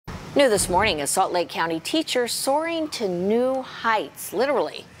New this morning, a Salt Lake County teacher soaring to new heights,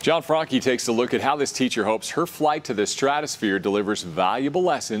 literally. John Franke takes a look at how this teacher hopes her flight to the stratosphere delivers valuable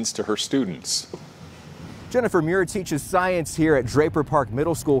lessons to her students. Jennifer Muir teaches science here at Draper Park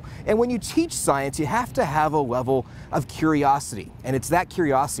Middle School, and when you teach science, you have to have a level of curiosity. And it's that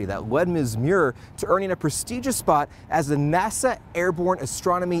curiosity that led Ms. Muir to earning a prestigious spot as the NASA Airborne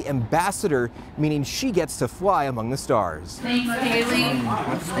Astronomy Ambassador, meaning she gets to fly among the stars. Thanks, Haley.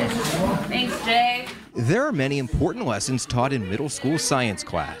 Thanks, Jay. There are many important lessons taught in middle school science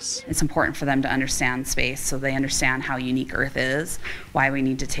class. It's important for them to understand space so they understand how unique Earth is, why we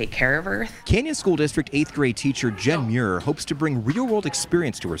need to take care of Earth. Canyon School District 8th grade teacher Jen Muir hopes to bring real-world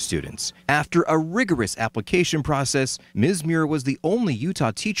experience to her students. After a rigorous application process, Ms. Muir was the only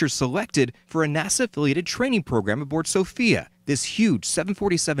Utah teacher selected for a NASA-affiliated training program aboard Sophia. This huge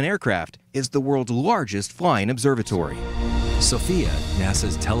 747 aircraft is the world's largest flying observatory. Sophia,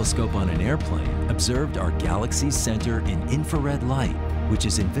 NASA's telescope on an airplane, observed our galaxy's center in infrared light, which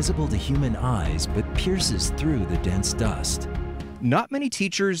is invisible to human eyes but pierces through the dense dust. Not many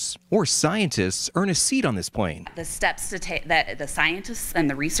teachers or scientists earn a seat on this plane. The steps to take that the scientists and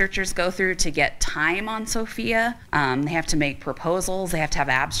the researchers go through to get time on Sophia, they have to make proposals, they have to have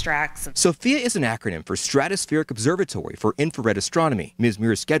abstracts. Sophia is an acronym for Stratospheric Observatory for Infrared Astronomy. Ms.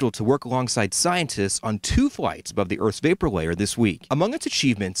 Muir is scheduled to work alongside scientists on 2 flights above the Earth's vapor layer this week. Among its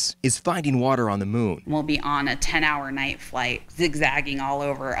achievements is finding water on the moon. We'll be on a 10-hour night flight, zigzagging all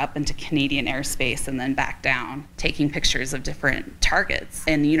over up into Canadian airspace and then back down, taking pictures of different targets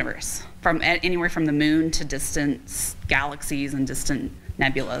in the universe, from anywhere from the moon to distant galaxies and distant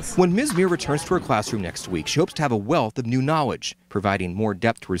nebulas. When Ms. Muir returns to her classroom next week, she hopes to have a wealth of new knowledge, providing more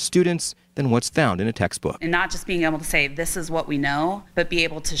depth to her students than what's found in a textbook. And not just being able to say, this is what we know, but be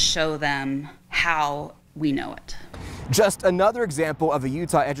able to show them how we know it. Just another example of a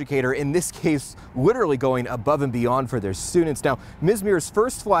Utah educator, in this case, literally going above and beyond for their students. Now, Ms. Muir's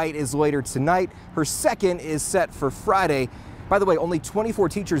first flight is later tonight. Her second is set for Friday. By the way, only 24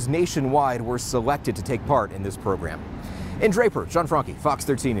 teachers nationwide were selected to take part in this program. In Draper, John Franke, Fox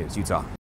 13 News, Utah.